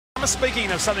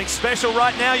Speaking of something special,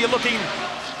 right now you're looking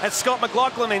at Scott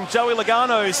McLaughlin and Joey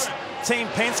Logano's Team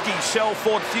Penske Shell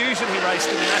Ford Fusion. He raced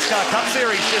in the NASCAR Cup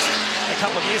Series just a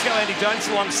couple of years ago. Andy Jones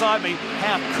alongside me.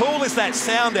 How cool is that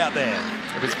sound out there?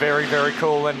 It was very, very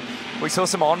cool, and we saw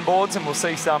some onboards, and we'll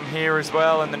see some here as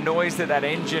well, and the noise that that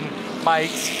engine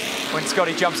makes when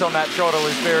Scotty jumps on that throttle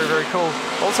is very, very cool.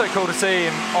 Also cool to see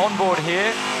him onboard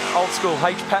here, old school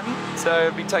H pattern, so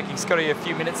it'll be taking Scotty a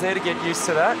few minutes there to get used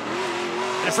to that.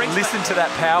 Just listen to that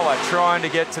power trying to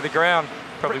get to the ground.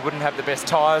 Probably wouldn't have the best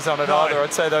tyres on it either.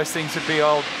 I'd say those things would be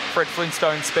old Fred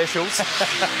Flintstone specials.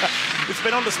 It's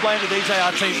been on display in the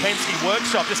DJR Team Penske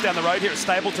workshop just down the road here at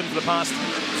Stapleton for the past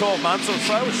 12 months or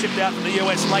so. It was shipped out from the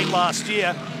US late last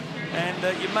year. And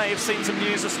you may have seen some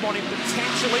news this morning.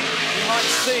 Potentially, you might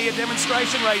see a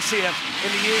demonstration race here in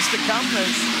the years to come.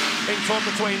 There's been talk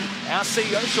between our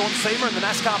CEO, Sean Seamer, and the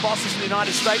NASCAR bosses in the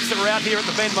United States that were out here at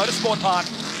the Bend Motorsport Park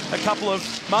a couple of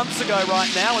months ago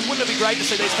right now. And wouldn't it be great to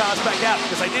see these cars back out?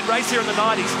 Because they did race here in the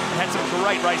 90s and had some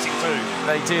great racing too.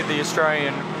 They did. The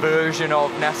Australian version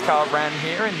of NASCAR ran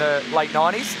here in the late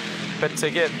 90s. But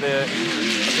to get the,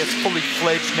 I guess, fully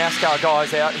fledged NASCAR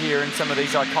guys out here and some of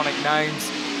these iconic names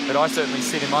that I certainly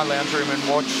sit in my lounge room and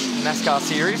watch NASCAR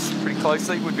series pretty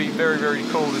closely, would be very, very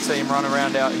cool to see him run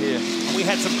around out here. We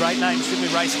had some great names, didn't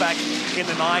we, race back in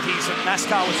the 90s, and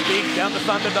NASCAR was big down the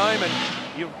Thunderdome,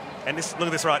 and this, look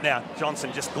at this right now,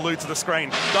 Johnson just glued to the screen.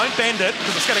 Don't bend it,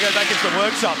 because it's going to go back into the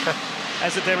workshop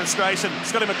as a demonstration.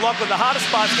 Scotty McLaughlin, the hardest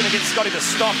part's going to get Scotty to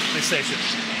stop this session.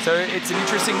 So it's an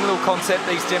interesting little concept,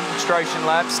 these demonstration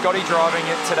laps. Scotty driving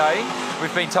it today.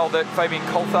 We've been told that Fabian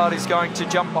Coulthard is going to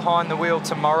jump behind the wheel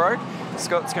tomorrow.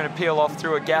 Scott's going to peel off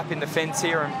through a gap in the fence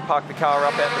here and park the car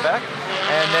up out the back.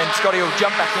 And then Scotty will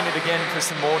jump back in it again for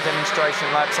some more demonstration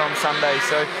laps on Sunday.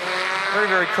 So very,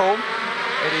 very cool.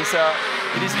 It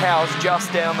is housed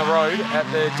just down the road at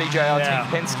the DJR Team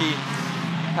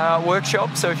Penske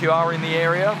workshop. So if you are in the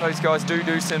area, those guys do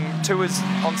some tours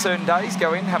on certain days.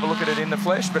 Go in, have a look at it in the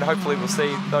flesh, but hopefully we'll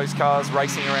see those cars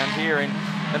racing around here in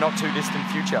the not too distant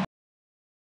future.